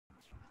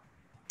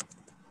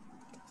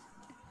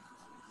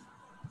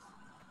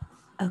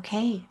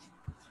Okay,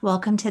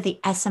 welcome to the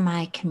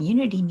SMI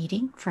community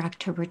meeting for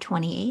October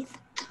 28th,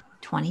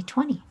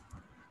 2020.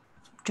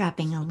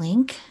 Dropping a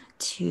link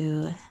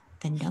to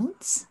the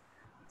notes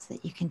so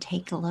that you can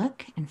take a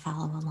look and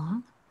follow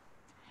along.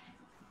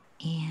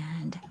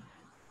 And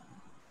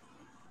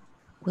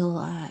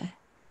we'll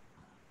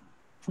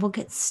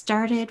get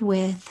started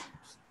with,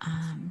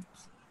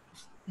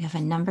 we have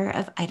a number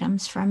of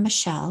items from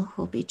Michelle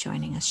who will be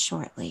joining us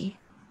shortly.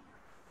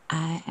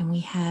 And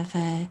we have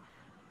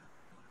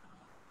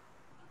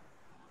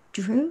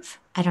Dhruv,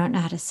 I don't know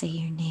how to say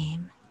your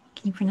name.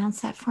 Can you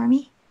pronounce that for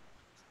me?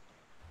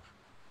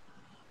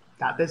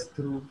 That is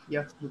Dhruv.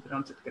 Yeah, you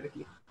pronounced it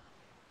correctly.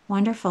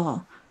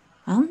 Wonderful.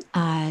 Well,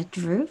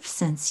 Dhruv,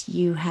 since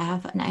you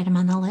have an item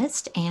on the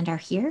list and are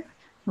here,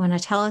 you want to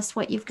tell us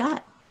what you've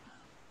got?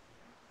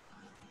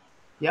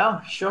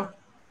 Yeah, sure.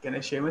 Can I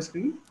share my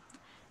screen?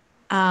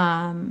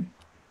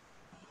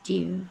 Do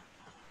you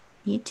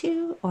need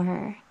to,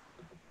 or?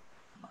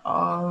 It's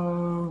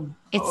Oh,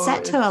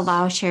 set to it's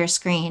allow share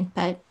screen,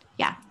 but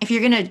yeah, if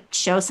you're going to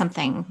show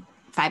something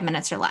 5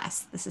 minutes or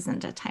less, this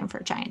isn't a time for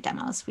giant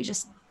demos. We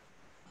just.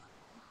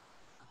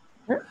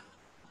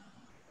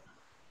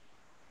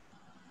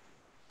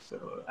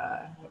 so.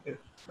 If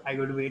I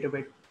go to wait a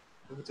bit,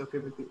 if it's okay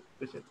with you,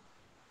 Richard.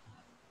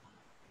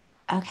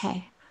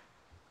 Okay.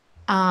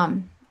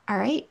 All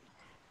right.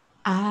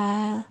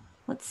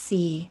 Let's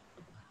see.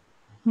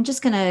 I'm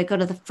just going to go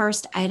to the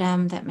first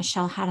item that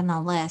Michelle had on the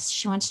list.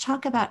 She wants to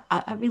talk about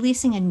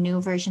releasing a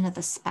new version of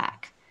the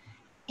spec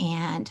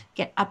and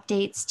get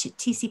updates to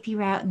TCP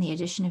route and the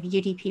addition of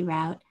UDP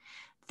route.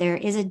 There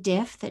is a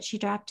diff that she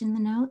dropped in the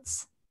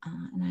notes,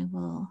 and I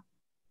will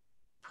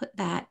put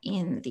that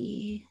in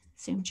the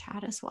Zoom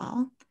chat as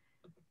well.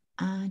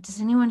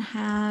 Does anyone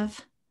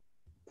have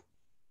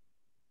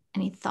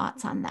any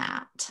thoughts on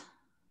that?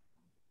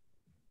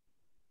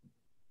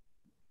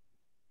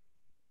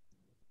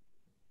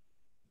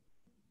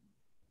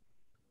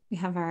 We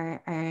have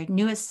our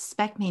newest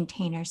spec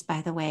maintainers,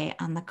 by the way,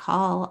 on the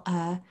call.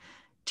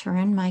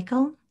 Tarun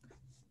Michael,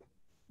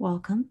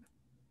 welcome.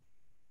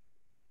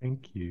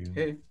 Thank you.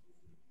 Hey.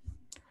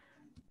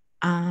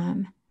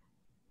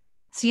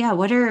 So yeah,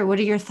 what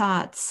are your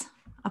thoughts?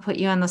 I'll put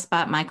you on the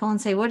spot, Michael, and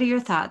say, what are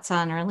your thoughts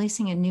on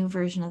releasing a new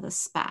version of the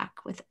spec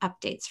with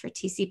updates for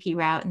TCP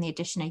route and the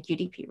addition of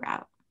UDP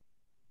route?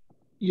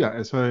 Yeah,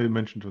 as I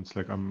mentioned on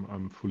Slack,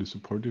 I'm fully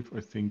supportive. I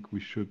think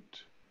we should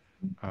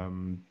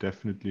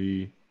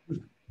definitely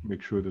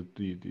make sure that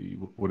the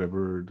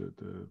whatever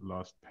the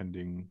last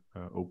pending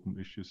open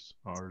issues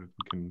are, that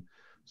we can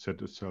set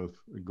ourselves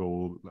a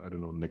goal, I don't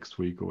know, next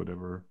week or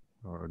whatever,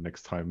 or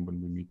next time when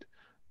we meet,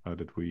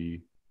 that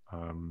we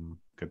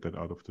get that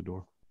out of the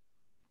door.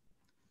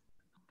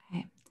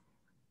 Okay.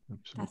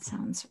 Absolutely. That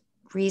sounds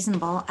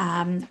reasonable.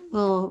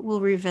 We'll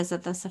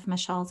revisit this if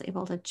Michelle's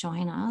able to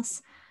join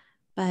us.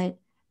 But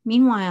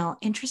meanwhile,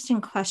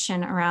 interesting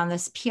question around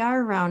this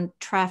PR around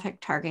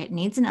traffic target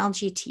needs an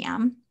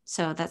LGTM.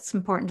 So that's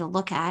important to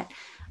look at.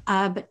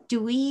 But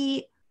do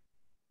we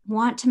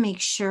want to make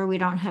sure we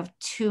don't have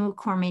two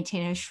core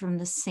maintainers from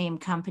the same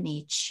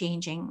company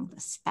changing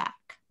the spec?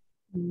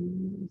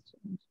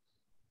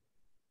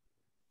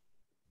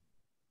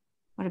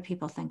 What do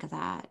people think of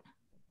that?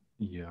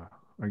 Yeah,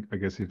 I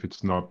guess if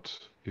it's not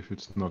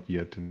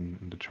yet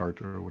in the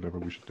charter or whatever,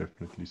 we should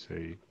definitely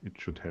say it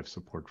should have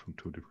support from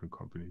two different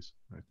companies.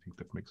 I think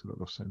that makes a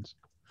lot of sense.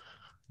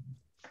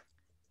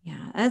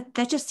 Yeah,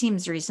 that just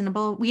seems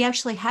reasonable. We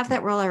actually have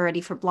that rule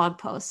already for blog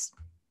posts.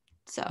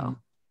 So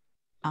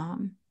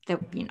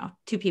that,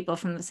 two people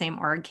from the same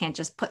org can't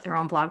just put their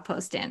own blog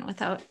post in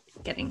without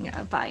getting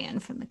a buy-in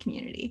from the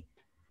community.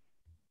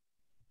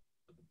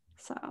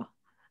 So,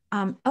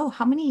 I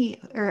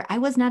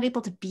was not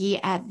able to be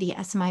at the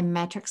SMI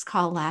metrics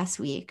call last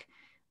week,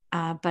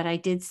 but I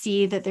did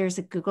see that there's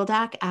a Google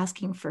Doc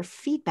asking for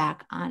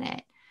feedback on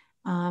it.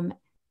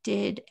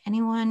 Did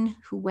anyone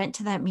who went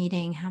to that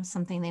meeting have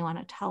something they want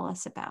to tell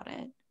us about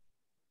it?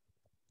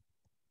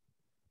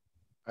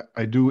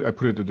 I do. I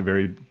put it at the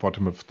very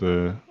bottom of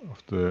the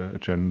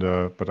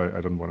agenda, but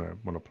I don't want to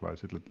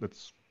monopolize it.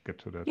 Let's get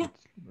to that. Yeah.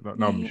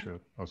 Now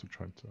Michelle also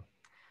tried to.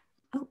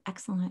 Oh,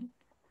 excellent.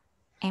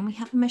 And we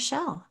have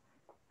Michelle.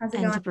 How's it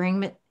going? To bring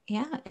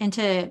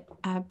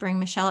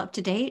Michelle up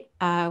to date,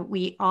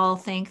 we all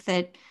think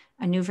that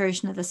a new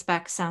version of the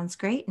spec sounds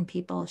great and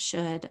people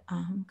should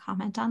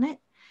comment on it.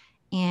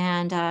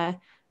 And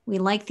we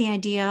like the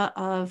idea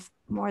of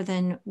more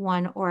than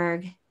one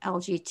org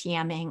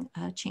LGTMing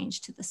a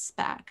change to the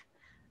spec.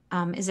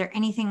 Is there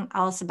anything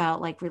else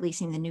about like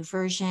releasing the new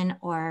version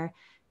or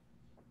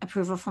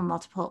approval from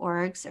multiple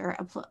orgs or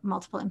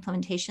multiple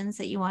implementations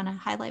that you want to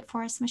highlight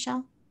for us,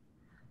 Michelle?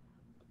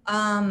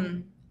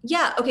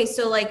 Yeah, okay,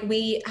 so like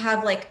we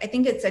have I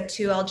think it's a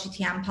 2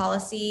 LGTM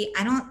policy.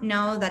 I don't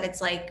know that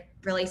it's like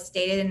really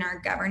stated in our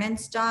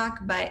governance doc,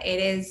 but it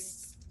is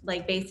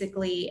like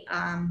basically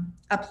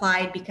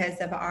applied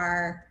because of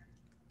our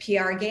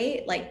PR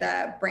gate, like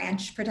the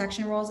branch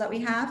protection rules that we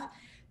have.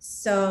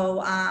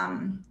 So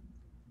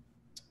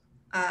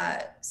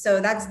So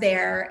that's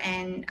there,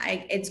 and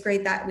it's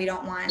great that we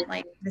don't want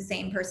like the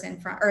same person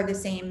from, or the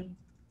same,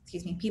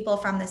 excuse me, people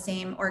from the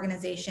same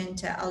organization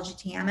to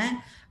LGTM it,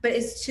 but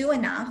is two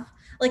enough?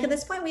 Like at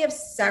this point, we have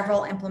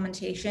several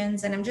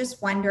implementations, and I'm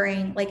just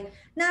wondering, like,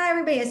 not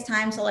everybody has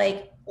time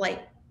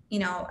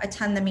to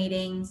attend the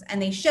meetings,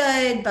 and they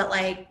should, but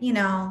like,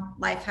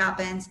 life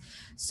happens.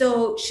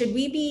 So should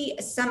we be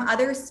some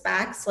other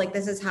specs, like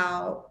this is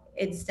how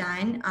it's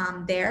done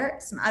there,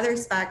 some other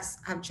specs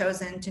have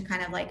chosen to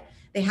kind of like,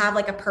 they have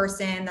like a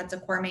person that's a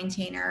core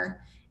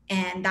maintainer,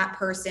 and that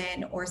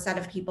person or set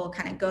of people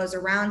kind of goes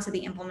around to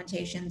the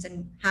implementations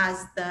and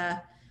has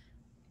the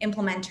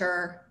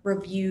implementer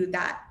review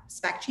that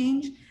spec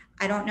change.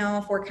 I don't know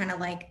if we're kind of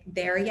like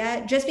there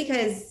yet, just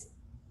because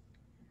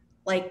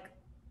like,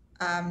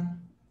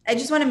 I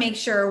just want to make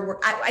sure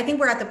I think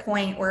we're at the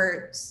point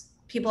where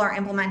people are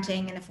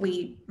implementing, and if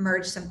we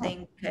merge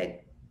something could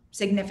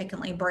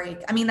significantly break.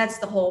 I mean, that's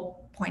the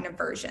whole point of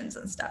versions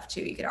and stuff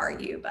too, you could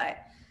argue, but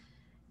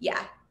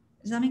yeah.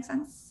 Does that make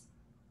sense?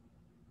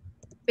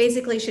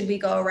 Basically, should we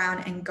go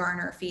around and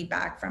garner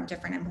feedback from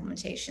different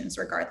implementations,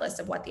 regardless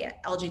of what the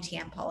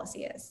LGTM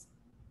policy is?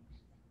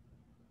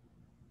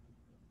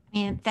 I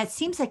mean, that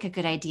seems like a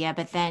good idea,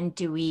 but then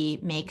do we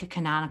make a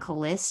canonical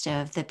list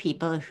of the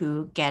people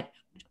who get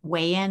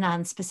weigh in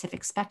on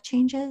specific spec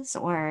changes,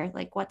 or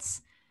like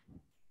what's,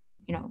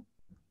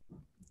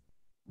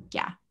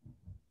 yeah,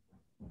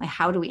 like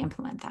how do we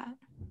implement that?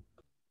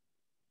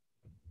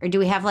 Or do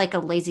we have like a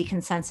lazy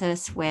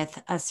consensus with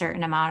a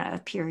certain amount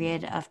of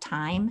period of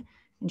time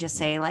and just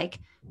say like,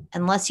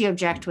 unless you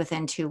object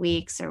within 2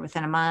 weeks or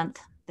within a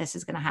month, this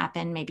is going to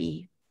happen,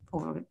 maybe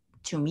over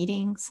 2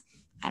 meetings?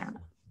 I don't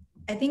know.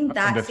 I think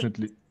that's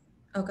definitely.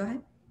 Oh, go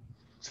ahead.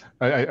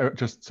 I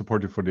just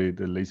support you for the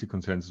lazy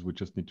consensus. We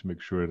just need to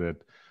make sure that,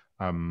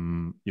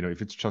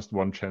 if it's just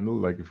one channel,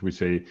 like if we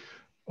say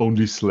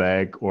only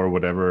Slack or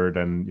whatever,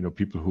 then,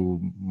 people who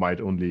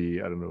might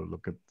only, I don't know,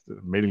 look at the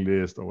mailing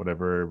list or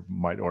whatever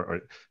might,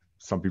 or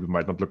some people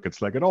might not look at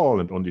Slack at all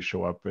and only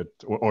show up at,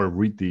 or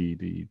read the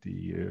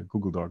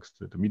Google Docs,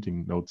 the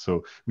meeting notes.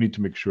 So we need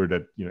to make sure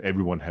that,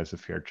 everyone has a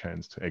fair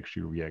chance to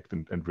actually react,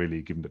 and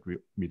really, given that we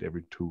meet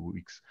every 2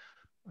 weeks,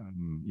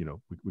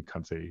 we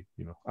can't say,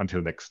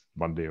 until next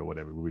Monday or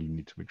whatever. We really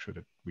need to make sure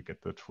that we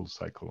get that full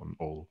cycle on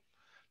all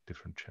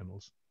different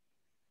channels.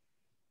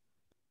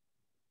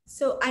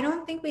 So I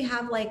don't think we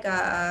have like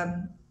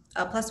a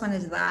plus one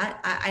is that.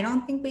 I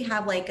don't think we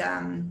have like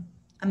a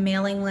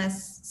mailing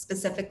list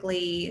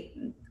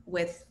specifically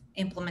with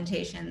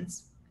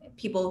implementations,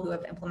 people who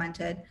have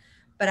implemented.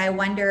 But I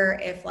wonder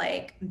if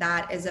like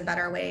that is a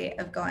better way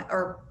of going,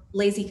 or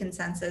lazy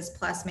consensus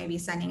plus maybe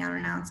sending out an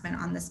announcement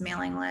on this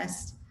mailing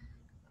list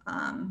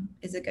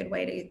is a good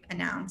way to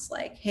announce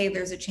like, hey,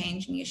 there's a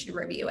change and you should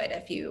review it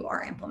if you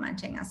are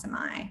implementing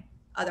SMI.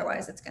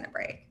 Otherwise, it's going to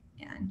break.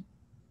 And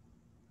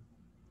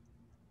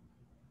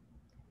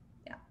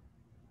yeah,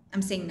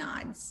 I'm seeing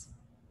nods.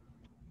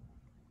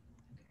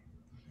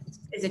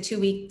 Is a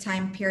 2-week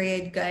time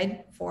period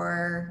good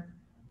for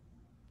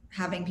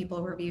having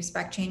people review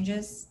spec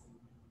changes?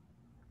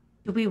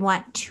 Do we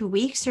want 2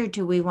 weeks, or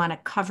do we want to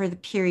cover the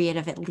period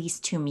of at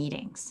least 2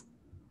 meetings?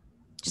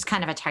 Just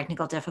kind of a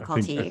technical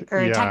difficulty or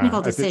a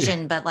technical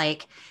decision, but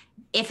like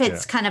if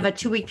it's kind of a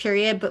 2-week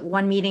period, but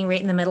 1 meeting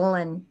right in the middle,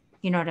 and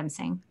you know what I'm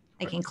saying?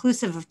 Like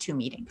inclusive of 2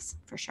 meetings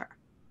for sure.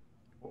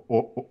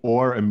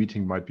 Or a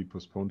meeting might be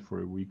postponed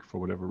for a week for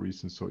whatever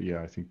reason. So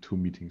yeah, I think 2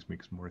 meetings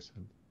makes more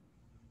sense.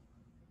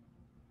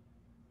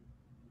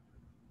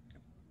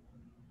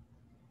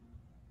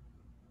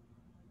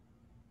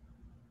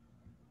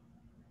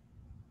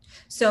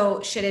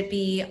 So should it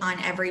be on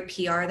every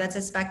PR that's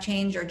a spec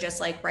change, or just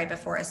like right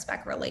before a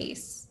spec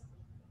release?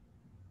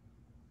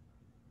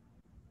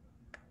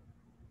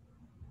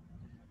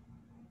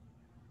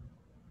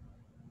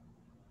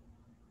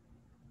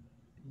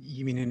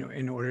 You mean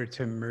in order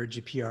to merge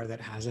a PR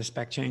that has a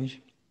spec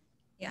change?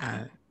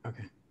 Yeah.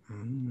 Okay.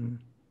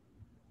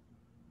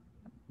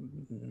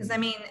 Because I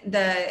mean,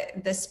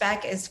 the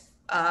spec is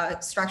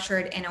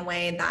structured in a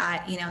way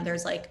that,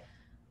 there's like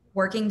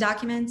working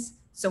documents.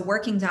 So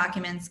working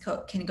documents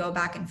can go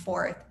back and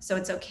forth. So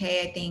it's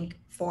okay, I think,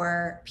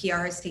 for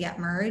PRs to get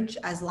merged,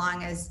 as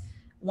long as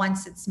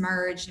once it's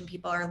merged and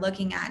people are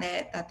looking at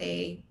it, that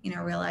they,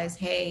 realize,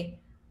 hey,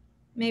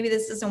 maybe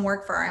this doesn't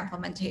work for our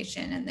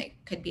implementation, and they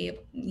could be,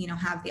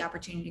 have the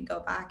opportunity to go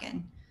back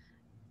and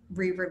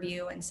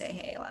re-review and say,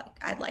 hey, like,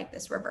 I'd like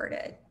this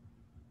reverted.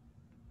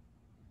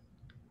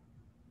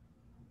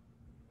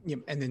 Yep.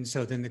 And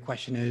then the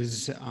question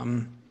is,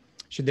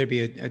 should there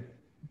be a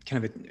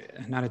kind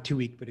of not a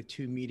 2-week, but a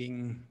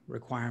 2-meeting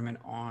requirement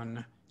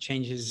on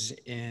changes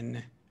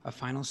in a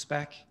final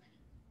spec?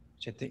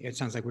 Which I think it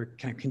sounds like we're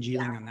kind of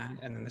congealing on that.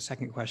 And then the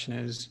second question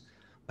is,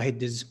 hey,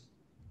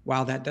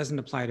 while that doesn't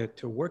apply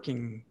to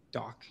working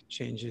doc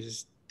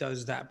changes,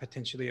 does that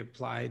potentially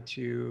apply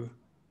to,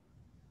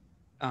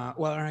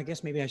 or I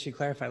guess maybe I should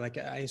clarify, like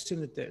I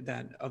assume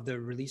that of the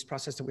release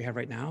process that we have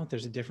right now,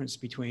 there's a difference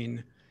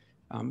between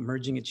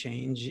merging a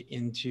change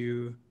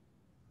into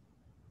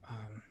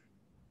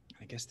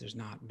guess there's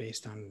not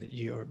based on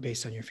your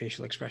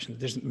facial expression.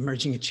 There's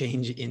merging a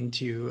change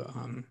into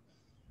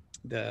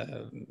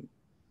the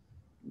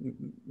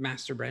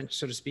master branch,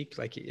 so to speak,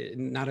 like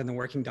not in the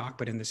working doc,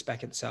 but in the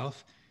spec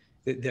itself.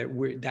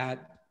 That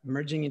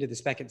merging into the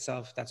spec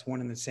itself, that's one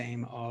and the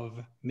same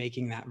of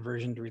making that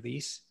version to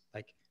release.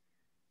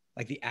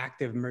 Like the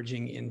act of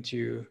merging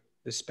into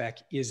the spec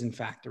is in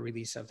fact a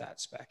release of that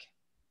spec.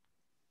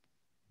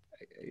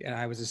 And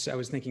I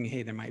was thinking,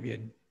 hey, there might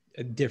be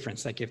a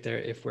difference, like if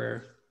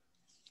a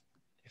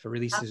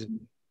release is.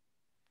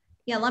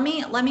 Yeah, let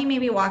me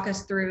maybe walk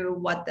us through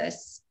what this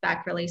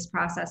spec release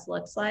process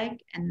looks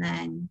like, and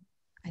then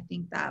I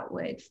think that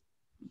would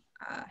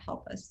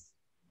help us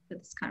with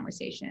this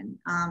conversation.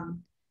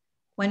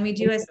 When we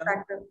do a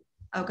spec,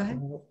 oh, go ahead.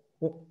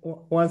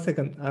 1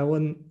 second. I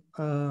want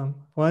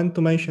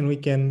to mention we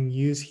can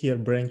use here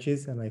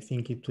branches, and I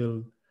think it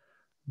will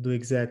do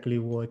exactly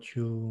what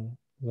you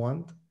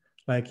want.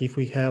 Like if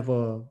we have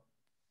a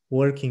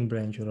working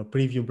branch or a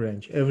preview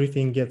branch,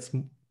 everything gets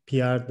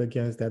PR'd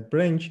against that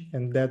branch,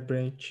 and that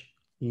branch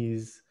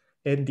is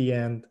at the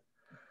end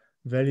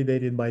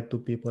validated by 2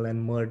 people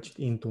and merged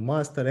into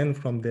master, and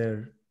from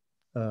there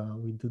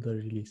we do the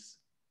release.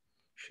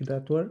 Should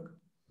that work?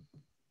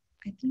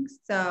 I think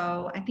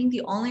so. I think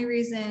the only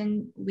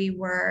reason we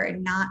were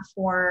not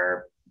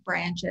for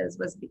branches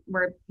was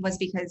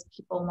because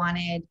people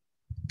wanted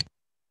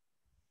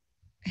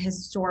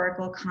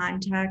historical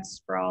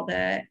context for all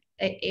the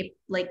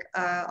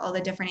all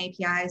the different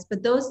APIs,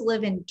 but those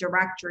live in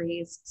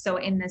directories. So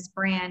in this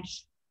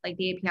branch, like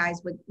the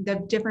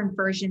different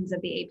versions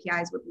of the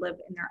APIs would live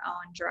in their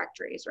own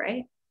directories,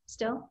 right?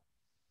 Still?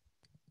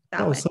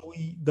 Oh, so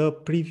the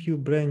preview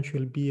branch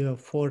will be a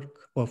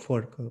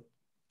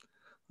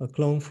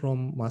clone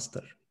from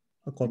master,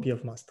 a copy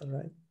of master,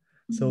 right?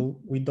 Mm-hmm. So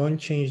we don't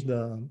change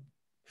the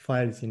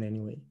files in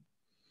any way.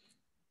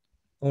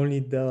 Only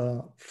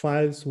the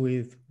files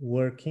with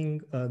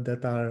working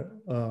that are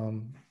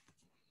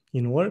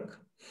in work,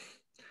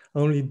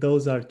 only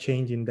those are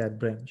changed in that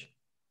branch.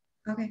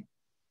 Okay.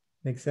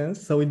 Makes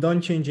sense? So we don't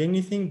change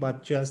anything,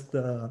 but just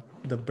the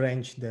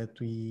branch that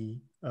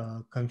we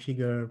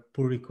configure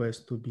pull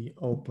request to be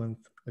opened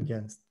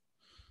against.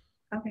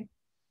 Okay.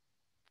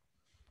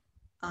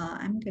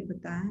 I'm good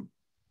with that.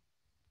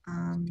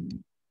 I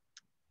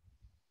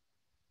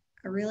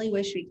really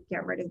wish we could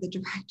get rid of the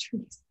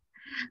directories.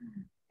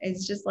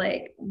 It's just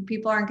like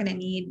people aren't going to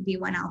need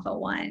V1 Alpha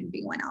 1,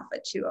 V1 Alpha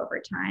 2 over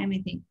time. I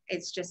think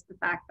it's just the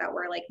fact that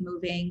we're like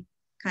moving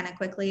kind of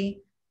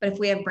quickly. But if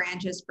we have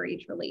branches for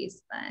each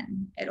release,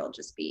 then it'll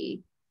just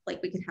be like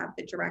we could have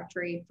the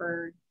directory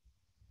for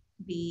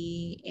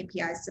the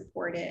APIs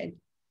supported,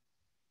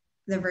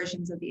 the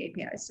versions of the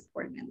APIs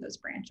supported in those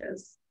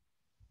branches.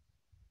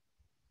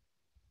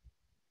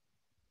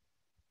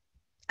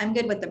 I'm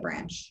good with the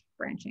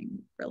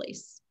branching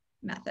release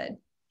method.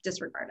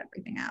 Disregard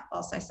everything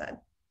else I said.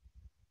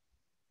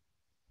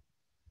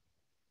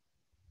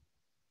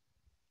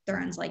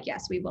 Thurin's like,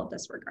 yes, we will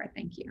disregard.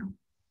 Thank you.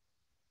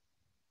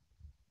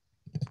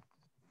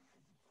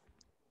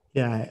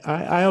 Yeah,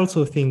 I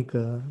also think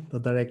the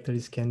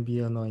directories can be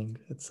annoying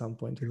at some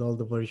point with all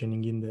the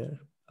versioning in there.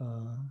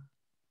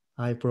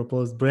 I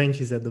proposed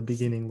branches at the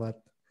beginning,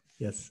 but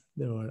yes,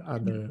 there were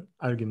other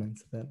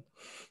arguments then.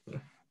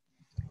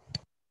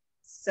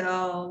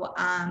 So,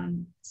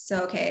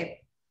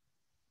 okay.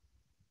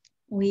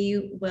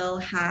 We will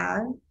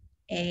have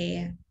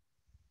a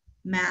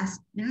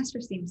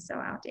master seems so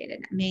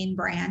outdated. Main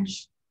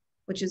branch,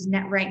 which is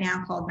right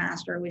now called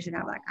master. We should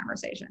have that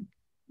conversation.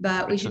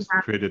 But we should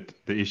have created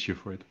the issue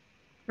for it.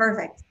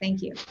 Perfect.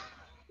 Thank you.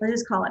 Let's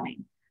just call it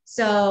main.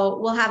 So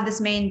we'll have this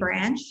main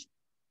branch,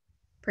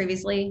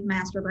 previously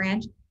master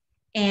branch,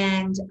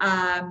 and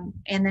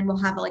then we'll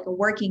have like a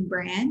working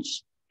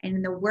branch. And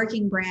in the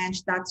working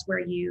branch, that's where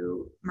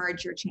you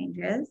merge your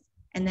changes.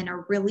 And then a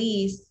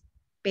release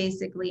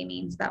basically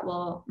means that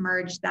we'll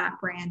merge that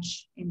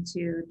branch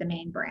into the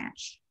main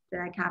branch. Did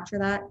I capture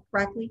that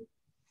correctly?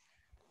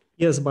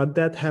 Yes, but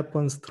that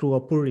happens through a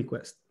pull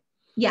request.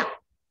 Yeah.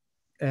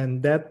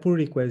 And that pull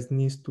request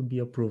needs to be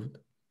approved.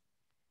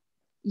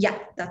 Yeah,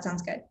 that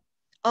sounds good.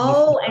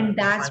 Oh, and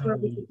that's where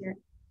we could get,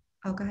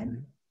 oh, go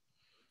ahead.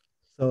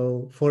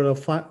 So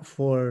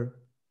for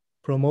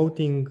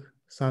promoting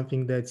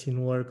something that's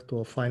in work to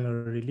a final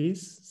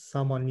release,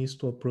 someone needs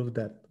to approve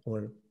that,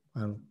 or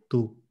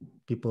 2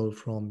 people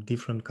from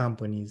different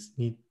companies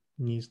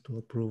needs to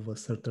approve a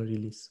certain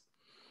release.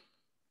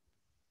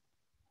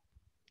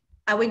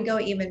 I would go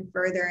even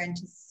further and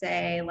to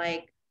say,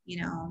 like,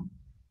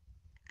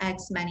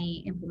 X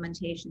many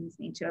implementations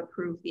need to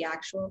approve the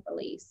actual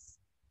release.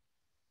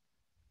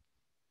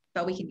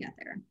 But we can get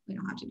there. We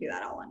don't have to do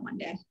that all in one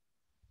day.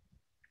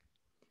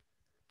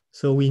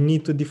 So we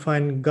need to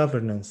define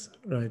governance,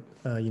 right?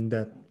 In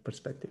that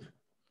perspective,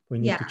 we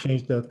need to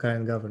change the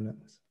current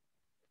governance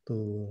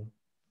to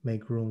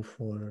make room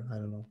for, I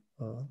don't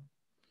know,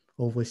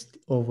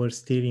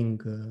 oversteering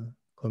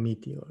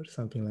committee or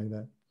something like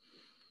that.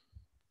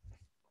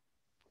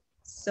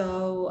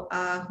 So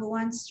who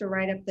wants to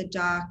write up the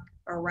doc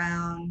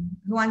around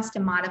who wants to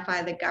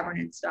modify the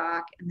governance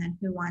doc, and then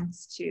who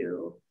wants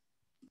to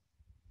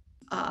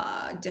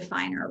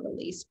define our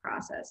release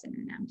process in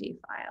an MD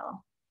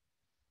file.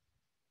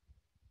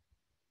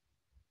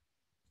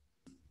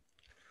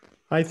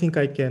 I think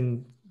I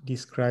can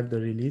describe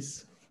the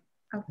release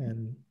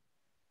and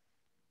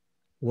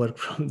work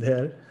from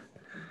there.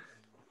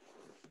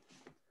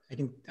 I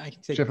can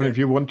take Stefan, if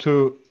you want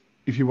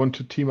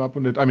to team up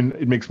on it, I mean,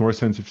 it makes more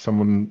sense if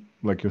someone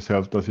like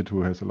yourself does it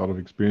who has a lot of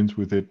experience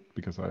with it,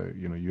 because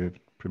you have it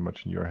pretty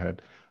much in your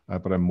head.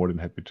 But I'm more than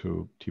happy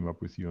to team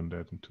up with you on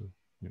that and to,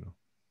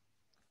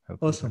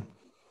 help. Awesome.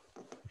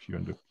 If you're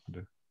in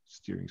the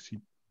steering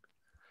seat,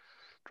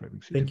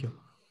 driving seat. Thank you.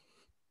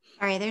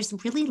 All right, there's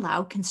really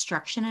loud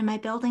construction in my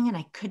building, and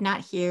I could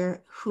not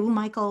hear who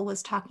Michael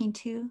was talking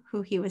to,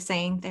 who he was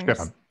saying.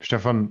 There's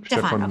Stefan.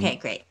 Okay,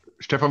 great.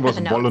 Stefan was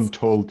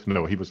voluntold.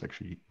 No, he was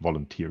actually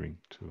volunteering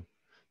to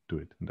do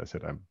it, and I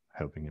said I'm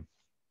helping him.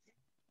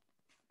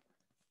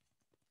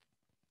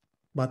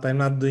 But I'm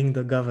not doing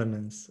the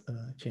governance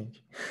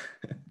change.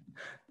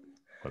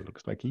 Well,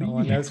 looks like Lee.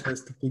 Someone else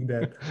has to pick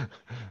that.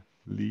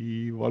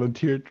 Lee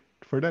volunteered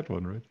for that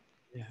one, right?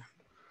 Yeah.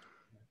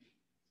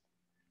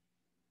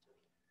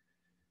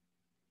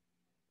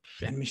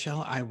 And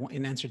Michelle,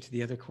 in answer to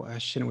the other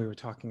question, we were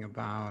talking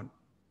about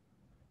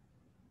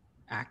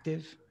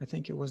active, I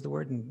think it was the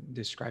word, in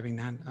describing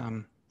that.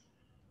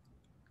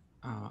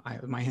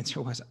 My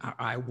answer was,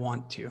 I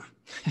want to,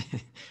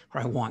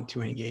 or I want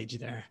to engage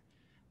there.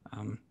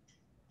 And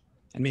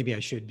maybe I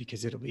should,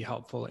 because it'll be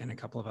helpful in a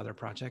couple of other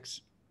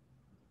projects.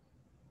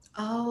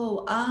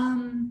 Oh,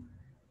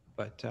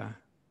 But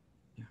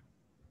yeah.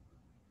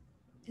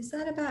 Is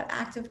that about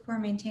active core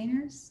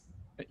maintainers?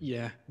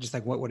 Yeah, just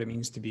like what it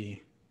means to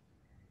be.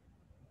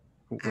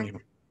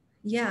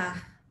 Yeah.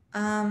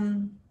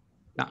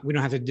 No, we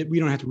don't have to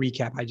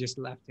recap. I just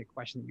left a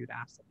question that you'd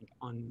asked, I think,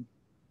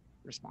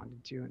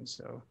 unresponded to, and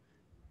so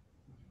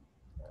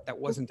that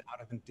wasn't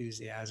out of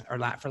enthusiasm or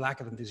for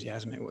lack of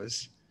enthusiasm. It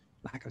was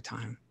lack of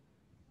time.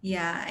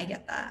 Yeah, I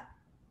get that.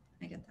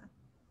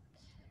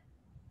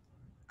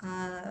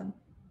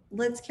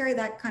 Let's carry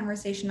that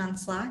conversation on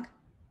Slack.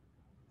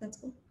 That's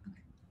cool.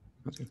 Okay.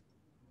 That's good.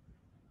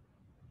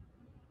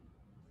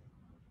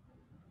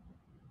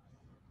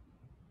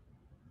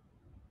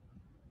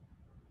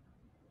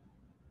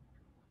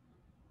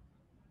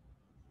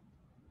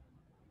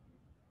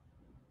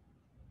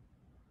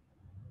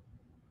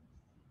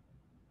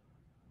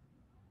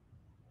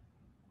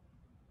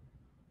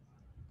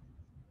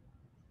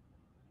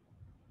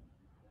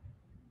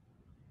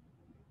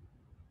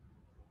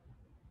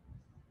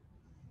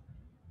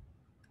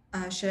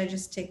 Should I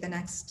just take the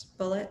next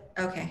bullet?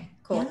 Okay,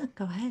 cool. Yeah,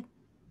 go ahead.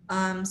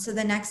 So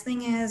the next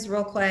thing is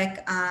real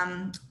quick.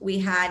 We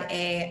had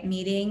a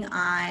meeting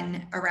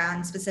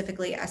around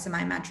specifically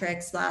SMI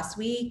metrics last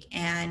week,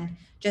 and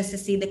just to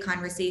see the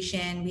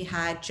conversation, we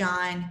had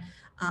John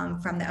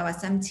from the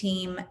OSM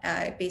team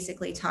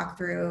basically talk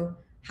through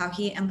how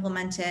he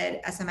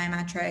implemented SMI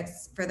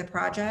metrics for the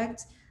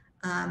project.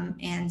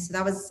 And so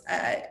that was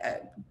a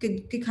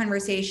good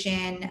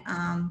conversation,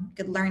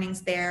 good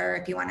learnings there.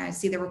 If you want to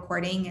see the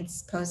recording,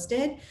 it's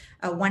posted.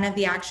 One of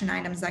the action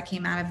items that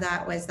came out of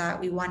that was that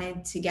we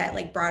wanted to get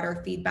like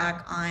broader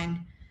feedback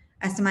on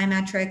SMI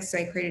metrics. So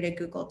I created a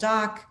Google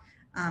Doc.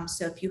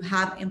 So if you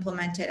have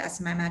implemented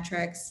SMI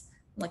metrics,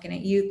 looking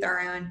at you,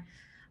 Tharun,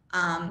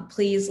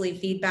 please leave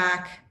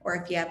feedback, or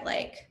if you have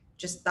like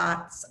just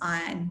thoughts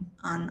on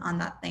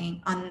that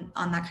thing, on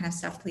that kind of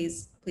stuff,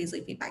 please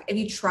leave feedback. If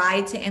you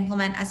tried to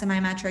implement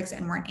SMI metrics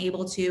and weren't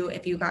able to,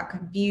 if you got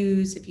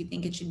confused, if you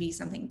think it should be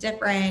something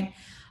different,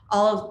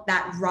 all of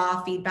that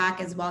raw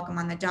feedback is welcome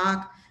on the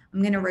doc.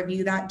 I'm going to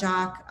review that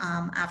doc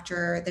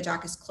after the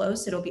doc is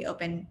closed. It'll be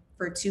open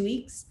for 2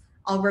 weeks.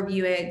 I'll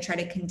review it, try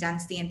to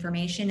condense the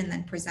information, and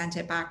then present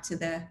it back to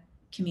the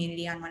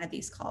community on one of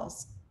these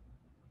calls.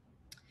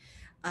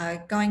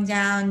 Going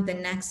down, the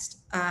next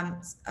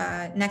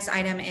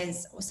item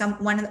is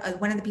one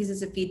of the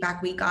pieces of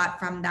feedback we got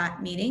from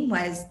that meeting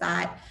was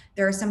that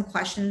there are some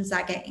questions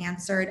that get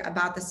answered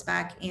about the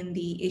spec in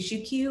the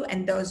issue queue,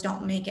 and those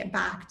don't make it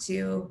back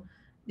to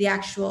the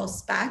actual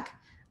spec.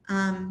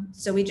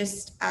 So we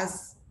just,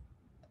 as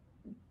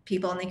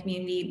people in the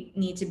community,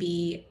 need to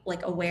be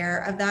like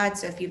aware of that.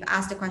 So if you've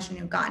asked a question,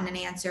 you've gotten an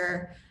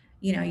answer,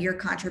 your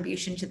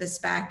contribution to the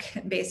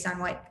spec based on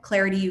what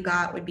clarity you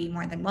got would be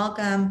more than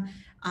welcome.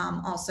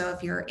 Also,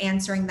 if you're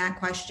answering that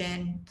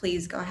question,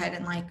 please go ahead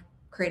and like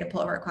create a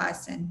pull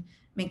request and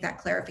make that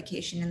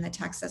clarification in the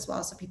text as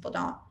well, so people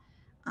don't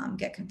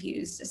get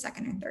confused a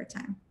second and third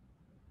time.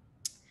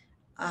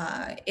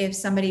 If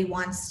somebody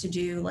wants to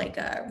do like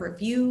a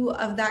review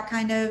of that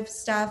kind of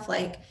stuff,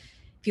 like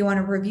if you want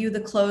to review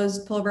the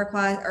closed pull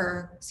request,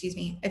 or excuse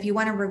me, if you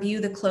want to review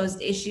the closed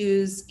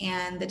issues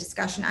and the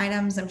discussion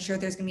items, I'm sure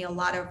there's going to be a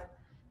lot of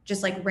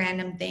just like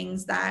random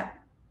things that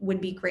would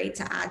be great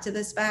to add to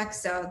the spec.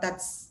 So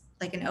that's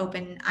like an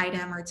open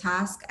item or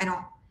task. I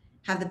don't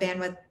have the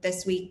bandwidth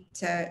this week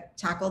to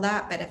tackle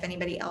that, but if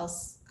anybody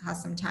else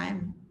has some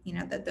time,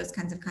 that those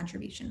kinds of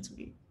contributions would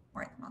be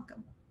more than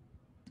welcome.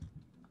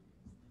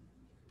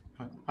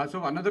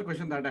 So another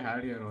question that I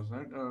had here was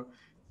that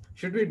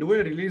should we do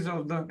a release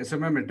of the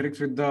SMI metrics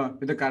with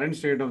the current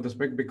state of the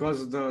spec,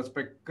 because the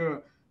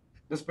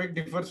spec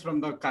differs from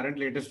the current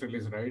latest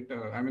release, right?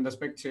 I mean the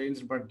spec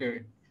changed, but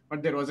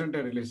there wasn't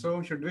a release.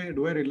 So should we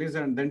do a release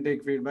and then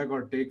take feedback,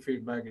 or take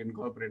feedback,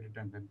 incorporate it,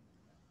 and then?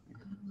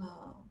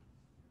 Oh,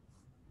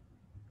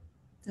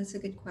 that's a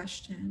good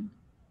question.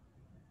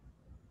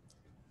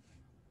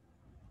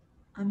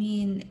 I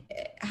mean,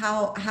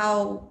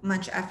 how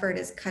much effort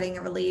is cutting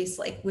a release?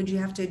 Like, would you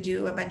have to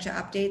do a bunch of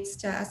updates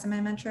to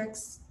SMI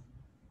metrics?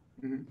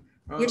 Mhm.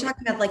 You're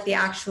talking about like the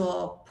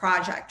actual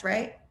project,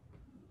 right?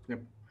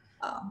 Yep.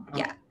 Oh,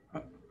 yeah.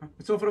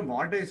 So from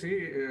what I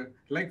see,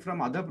 like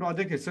from other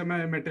projects,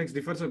 SMI metrics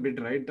differs a bit,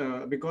 right?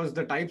 Because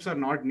the types are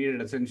not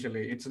needed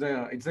essentially. It's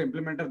the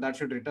implementer that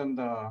should return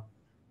the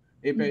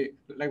API,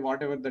 like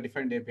whatever the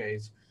defined API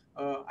is.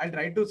 I'll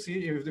try to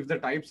see if the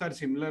types are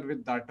similar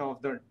with that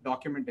of the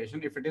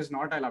documentation. If it is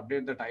not, I'll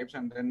update the types uh,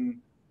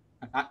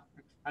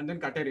 and then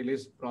cut a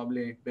release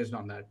probably based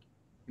on that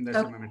in the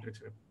Okay. SMI metrics.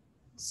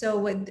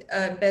 So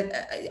but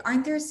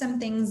aren't there some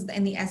things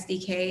in the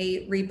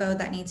SDK repo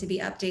that need to be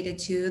updated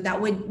too that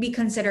would be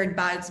considered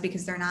bugs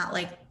because they're not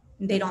like,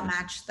 they don't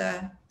match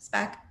the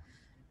spec?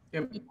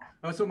 Yep.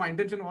 So my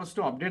intention was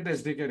to update the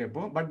SDK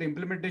repo, but the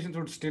implementations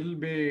would still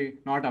be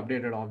not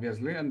updated,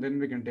 obviously, and then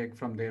we can take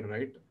from there,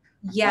 right?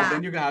 Or Yeah.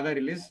 then you can have a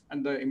release,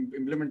 and the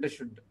implementer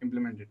should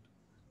implement it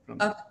from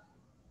there. Okay.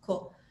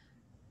 Cool.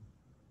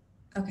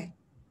 Okay.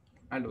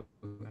 I'll do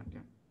that. Yeah.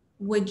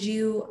 Would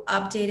you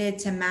update it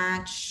to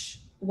match,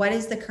 what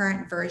is the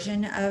current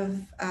version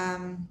of,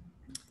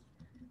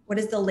 what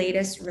is the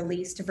latest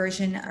released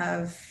version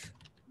of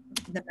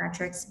the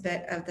metrics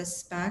bit of the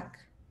spec?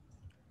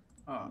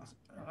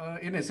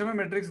 In SMI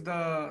metrics,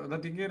 the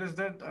thing here is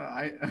that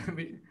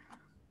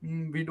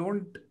we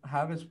don't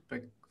have a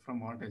spec from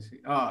what I see.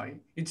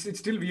 It's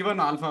still V1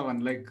 Alpha 1,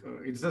 like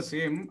it's the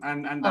same,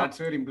 and Oh, that's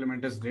where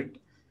implementers did,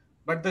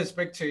 but the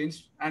spec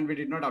changed and we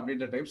did not update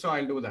the type. So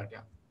I'll do that.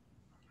 Yeah.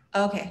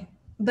 okay.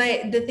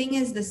 But the thing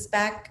is the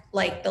spec,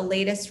 like the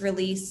latest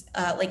release,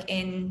 like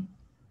in,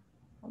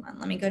 hold on,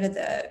 let me go to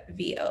the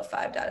VO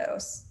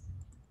 5.0s.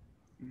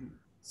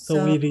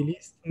 So we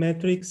released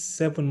metrics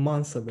 7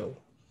 months ago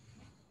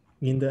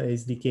in the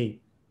SDK.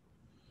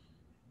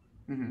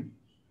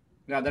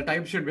 Yeah, the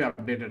type should be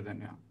updated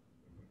then. Yeah.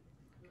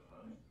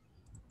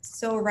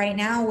 So right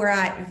now we're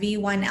at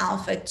V1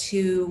 Alpha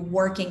 2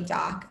 working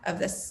doc of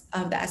this,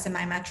 of the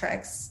SMI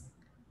metrics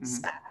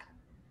spec.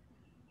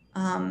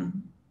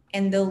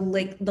 And the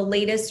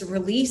latest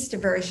released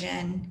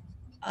version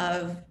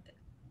of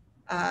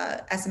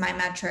SMI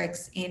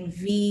metrics in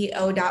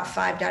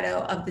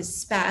VO.5.0 of the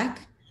spec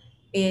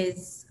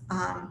is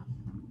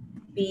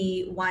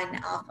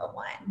V1 Alpha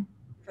 1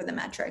 for the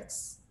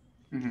metrics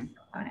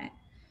component.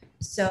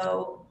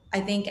 So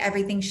I think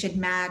everything should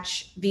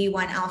match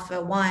V1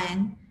 Alpha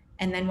 1.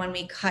 And then when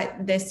we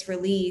cut this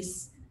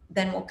release,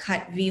 then we'll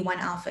cut V1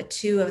 Alpha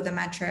 2 of the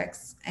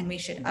metrics, and we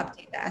should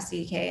update the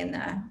SDK and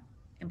the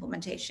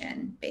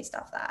implementation based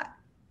off that.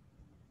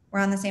 We're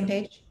on the same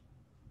page?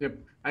 Yep.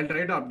 I'll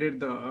try to update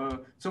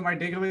so my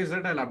takeaway is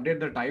that I'll update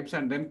the types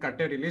and then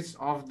cut a release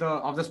of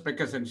the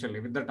spec essentially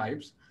with the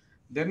types.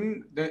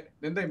 Then the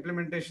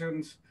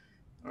implementations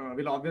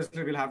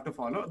will have to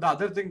follow. The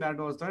other thing that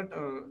was that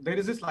there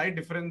is a slight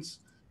difference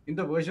in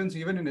the versions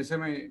even in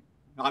SMI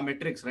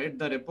metrics, right?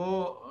 The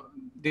repo,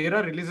 there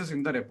are releases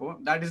in the repo.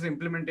 That is the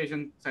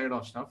implementation side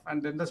of stuff,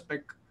 and then the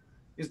spec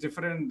is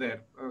different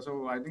there.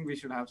 So I think we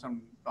should have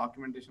some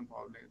documentation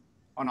probably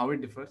on how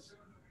it differs.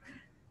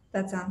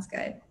 That sounds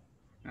good.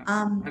 Yeah,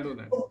 I'll do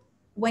that.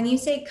 When you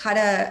say cut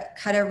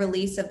a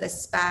release of the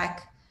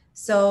spec,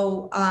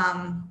 so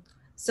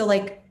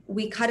like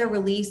we cut a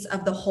release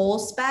of the whole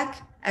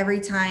spec every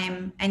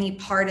time any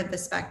part of the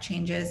spec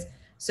changes.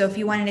 So if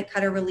you wanted to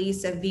cut a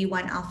release of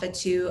V1 Alpha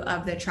 2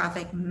 of the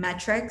traffic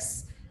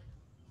metrics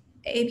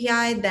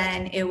API,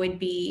 then it would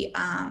be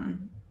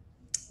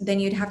then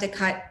you'd have to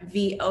cut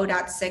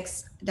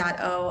VO.6.0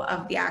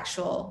 of the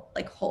actual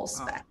like whole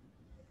spec.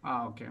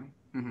 Okay.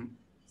 Mm-hmm.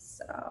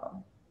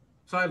 So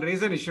I'll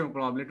raise an issue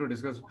probably to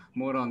discuss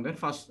more on that.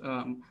 First,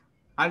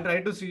 I'll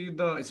try to see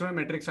the SMI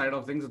metric side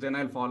of things. Then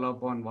I'll follow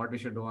up on what we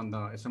should do on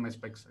the SMI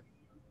spec side.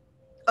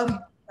 Okay,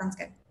 sounds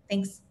good.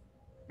 Thanks.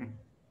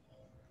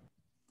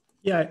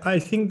 Yeah, I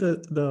think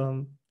that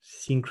the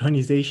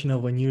synchronization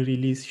of a new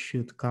release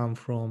should come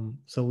from,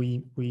 so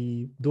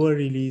we do a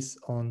release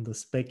on the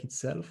spec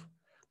itself,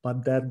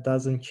 but that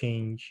doesn't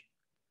change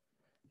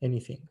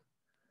anything,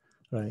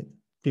 right?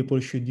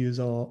 People should use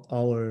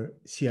our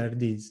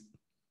CRDs.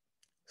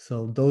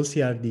 So those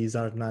CRDs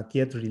are not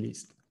yet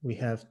released. We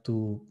have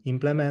to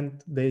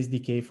implement the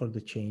SDK for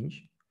the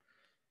change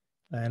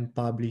and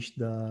publish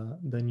the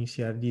new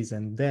CRDs.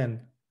 And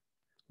then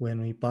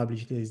when we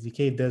publish the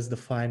SDK, that's the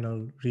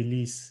final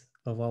release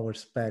of our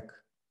spec.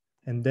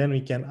 And then we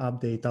can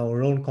update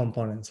our own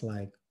components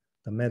like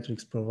the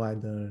metrics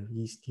provider,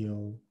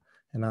 Istio,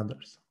 and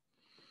others.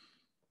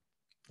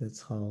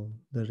 That's how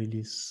the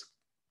release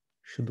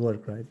should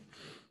work, right?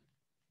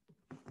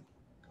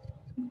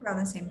 We're on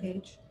the same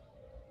page.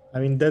 I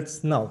mean,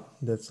 that's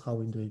how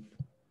we do it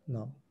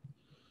now.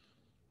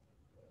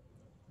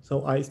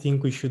 So I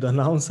think we should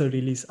announce a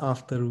release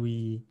after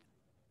we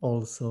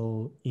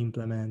also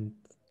implement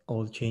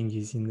all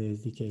changes in the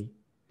SDK.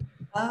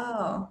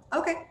 Oh,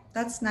 okay.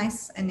 That's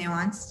nice and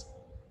nuanced.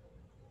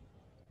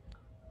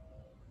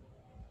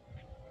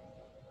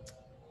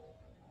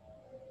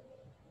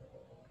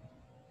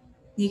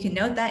 You can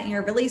note that in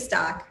your release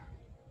doc.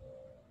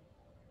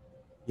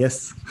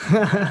 Yes.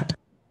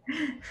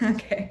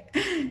 Okay,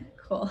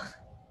 cool.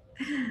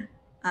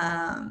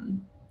 All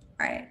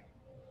right,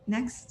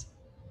 next.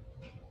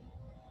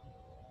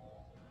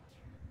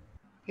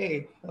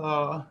 Hey,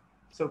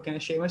 so can I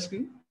share my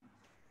screen?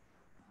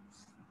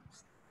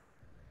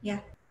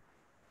 Yeah.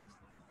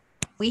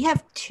 We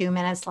have 2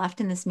 minutes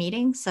left in this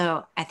meeting,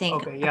 so I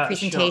think Okay, a yeah, sure.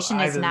 presentation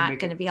I is will not make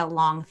going to it. be a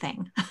long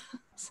thing.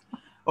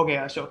 Okay,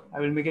 yeah, sure. I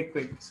will make it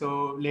quick.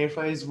 So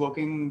Layer5 is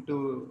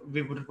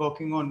we were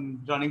working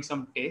on running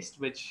some tests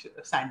which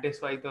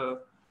satisfy the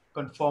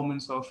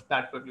conformance of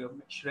that particular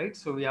mesh, right?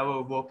 So we have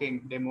a working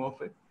demo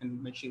of it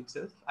in mesh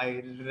itself.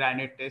 I ran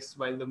a test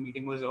while the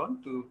meeting was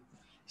on to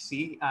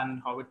see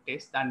and how it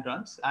tests and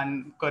runs.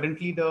 And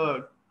currently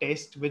the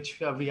test which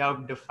we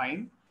have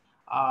defined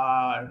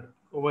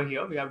over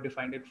here, we have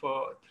defined it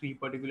for 3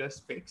 particular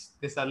specs.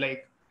 These are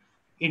like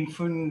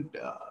infant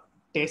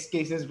test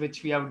cases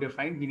which we have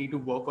defined. We need to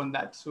work on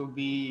that. So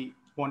we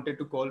wanted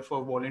to call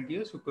for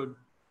volunteers who could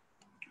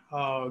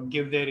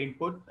give their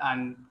input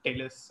and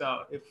tell us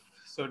if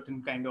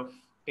certain kind of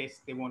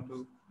tests they want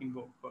to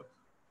invoke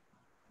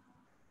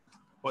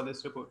for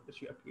this report which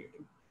we are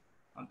creating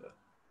on the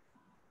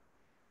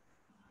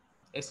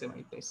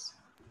SMI test.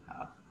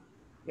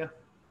 Yeah.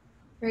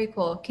 Very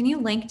cool. Can you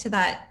link to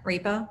that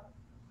repo?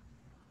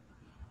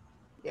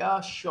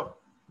 Yeah, sure.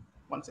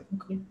 One second.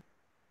 Thank you.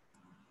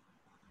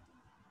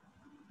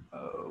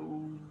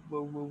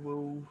 Whoa, whoa,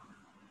 whoa.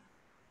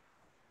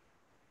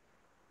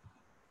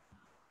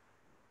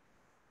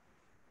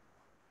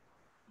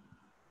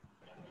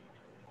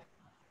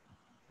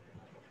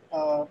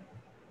 I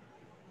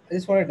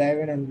just want to dive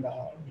in and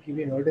give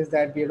you notice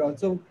that we are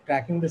also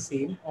tracking the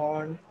same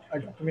on a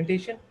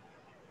documentation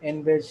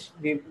in which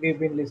we've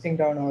been listing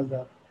down all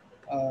the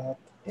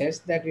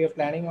tests that we are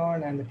planning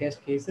on and the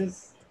test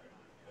cases.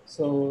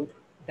 So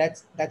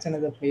that's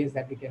another place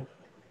that we can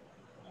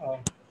uh,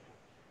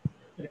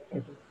 refer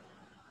to.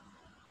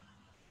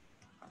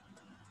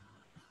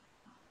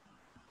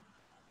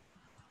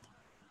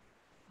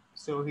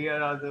 So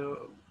here are the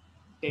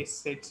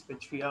test sets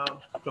which we are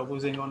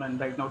proposing on and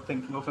right now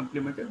thinking of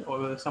implemented,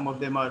 or some of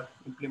them are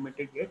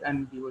implemented yet,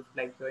 and we would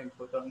like your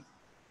input on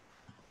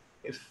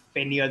if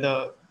any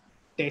other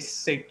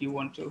test set you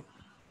want to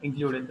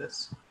include in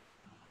this.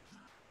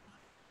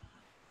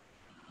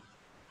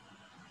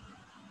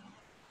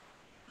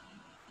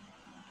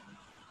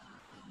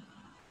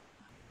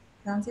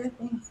 Sounds good.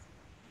 Thanks.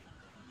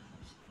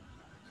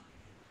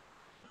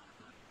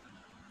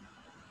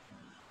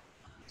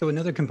 So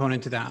another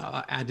component to that,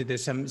 I'll add to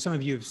this. Some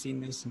of you have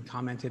seen this and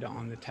commented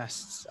on the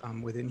tests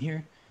within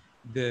here.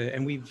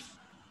 And we've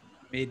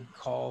made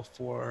call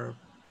for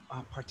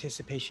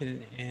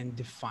participation in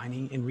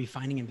refining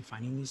and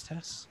defining these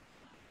tests.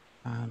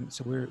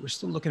 So we're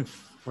still looking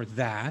for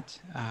that.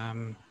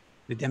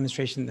 The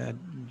demonstration that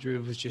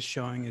Drew was just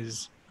showing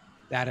is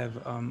that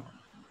of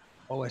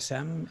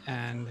OSM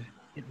and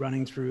it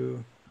running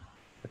through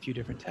a few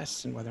different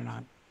tests and whether or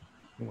not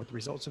and what the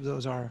results of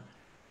those are.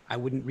 I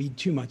wouldn't read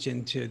too much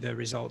into the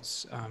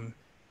results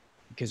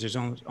because there's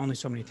only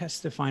so many tests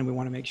to find. We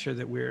want to make sure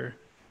that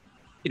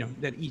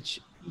that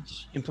each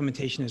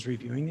implementation is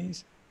reviewing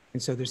these.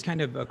 And so there's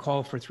kind of a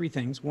call for 3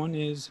 things. One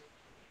is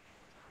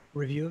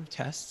review of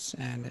tests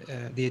and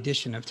the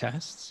addition of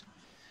tests.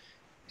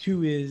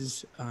 2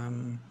 is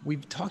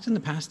we've talked in the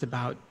past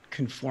about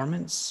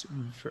conformance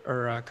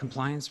or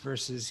compliance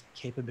versus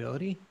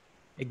capability,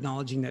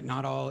 acknowledging that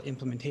not all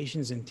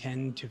implementations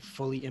intend to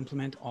fully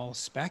implement all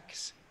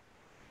specs.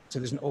 So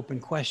there's an open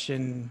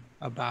question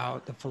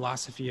about the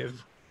philosophy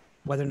of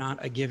whether or not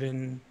a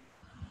given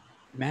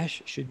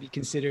mesh should be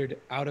considered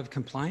out of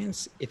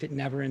compliance if it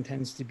never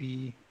intends to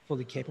be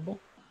fully capable.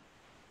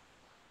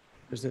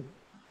 It's a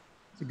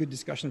good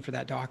discussion for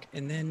that doc.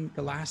 And then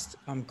the last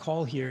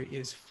call here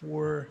is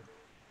for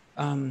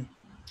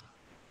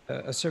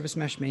a service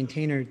mesh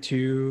maintainer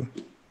to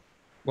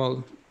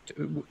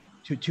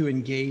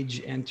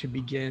engage and to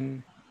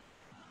begin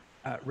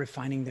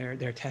refining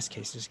their test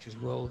cases, because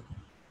we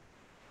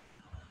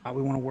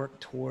want to work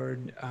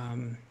toward a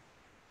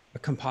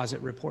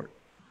composite report.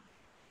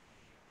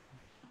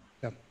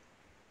 So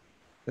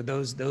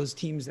those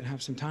teams that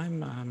have some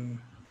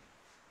time,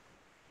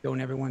 don't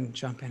everyone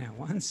jump in at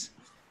once,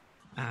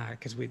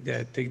 because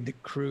the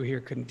crew here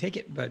couldn't take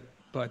it. But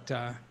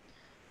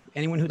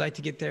anyone who'd like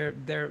to get there,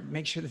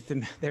 make sure that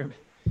the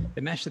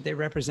mesh that they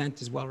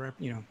represent is well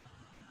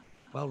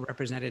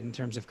represented in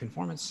terms of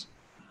conformance.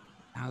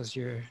 Now's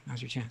your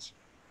chance.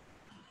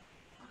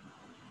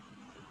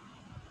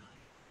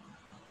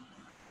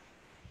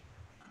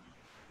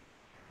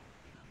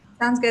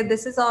 Sounds good.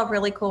 This is all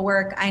really cool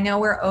work. I know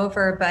we're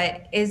over,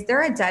 but is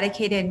there a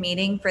dedicated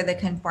meeting for the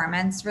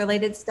conformance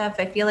related stuff?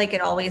 I feel like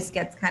it always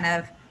gets kind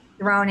of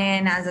thrown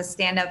in as a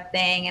stand-up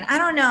thing. And I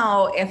don't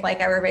know if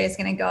like everybody's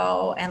going to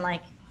go and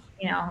like,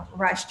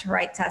 rush to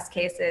write test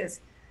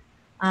cases.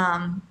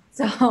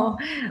 So not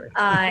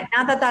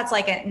that that's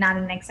like not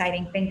an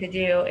exciting thing to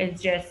do. It's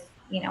just,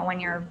 when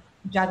you're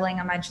juggling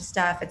a bunch of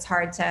stuff, it's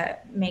hard to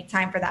make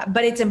time for that,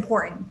 but it's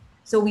important.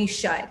 So we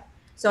should.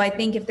 So I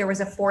think if there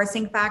was a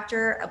forcing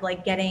factor of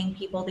like getting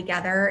people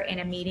together in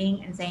a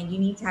meeting and saying, you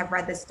need to have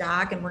read this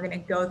doc and we're going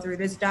to go through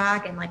this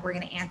doc and like, we're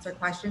going to answer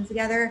questions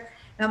together,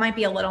 that might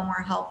be a little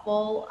more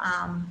helpful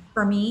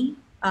for me.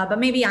 But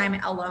maybe I'm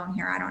alone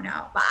here. I don't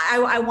know, but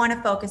I want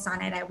to focus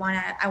on it. I want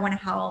to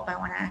help. I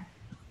want to,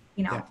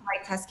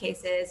 write test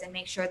cases and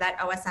make sure that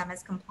OSM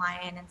is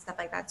compliant and stuff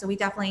like that. So we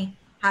definitely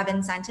have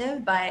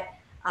incentive, but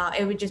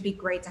it would just be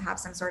great to have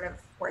some sort of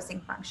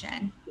forcing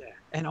function. Yeah,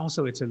 and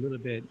also it's a little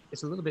bit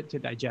to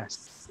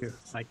digest too.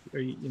 Like,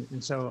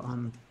 and so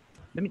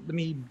let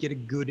me get a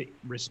good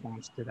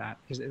response to that,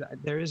 because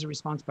there is a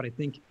response, but I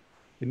think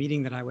the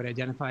meeting that I would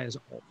identify as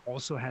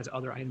also has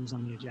other items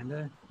on the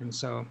agenda, and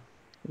so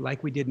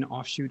like we did an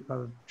offshoot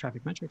of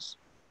traffic metrics.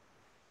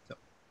 So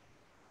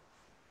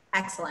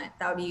excellent.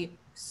 That would be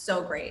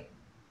so great.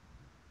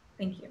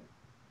 Thank you.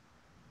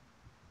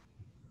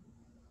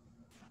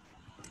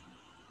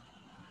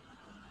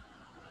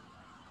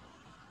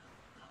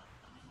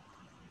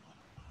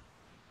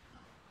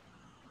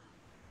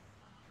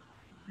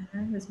 I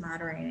don't know who's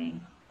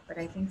moderating, but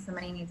I think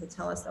somebody needs to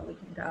tell us that we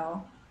can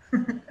go.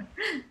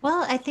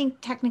 Well, I think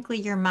technically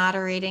you're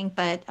moderating,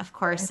 but of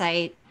course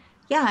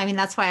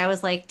that's why I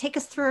was like, take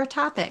us through our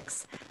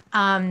topics.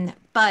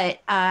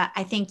 But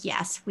I think,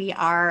 yes, we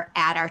are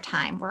at our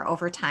time. We're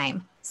over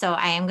time. So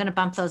I am going to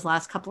bump those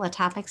last couple of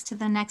topics to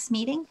the next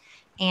meeting,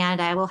 and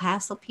I will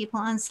hassle people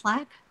on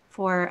Slack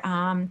for,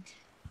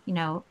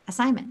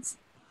 assignments.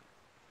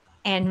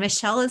 And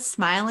Michelle is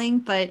smiling,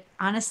 but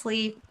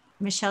honestly,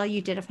 Michelle,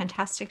 you did a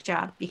fantastic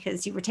job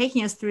because you were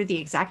taking us through the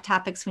exact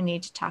topics we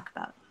need to talk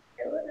about.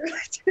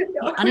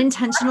 The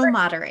unintentional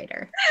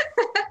moderator.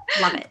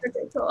 Love it.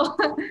 Cool.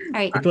 All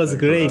right. It was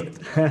great.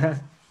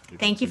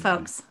 Thank you,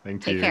 folks.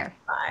 Thank Take you. care.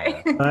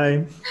 Bye.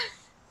 Bye.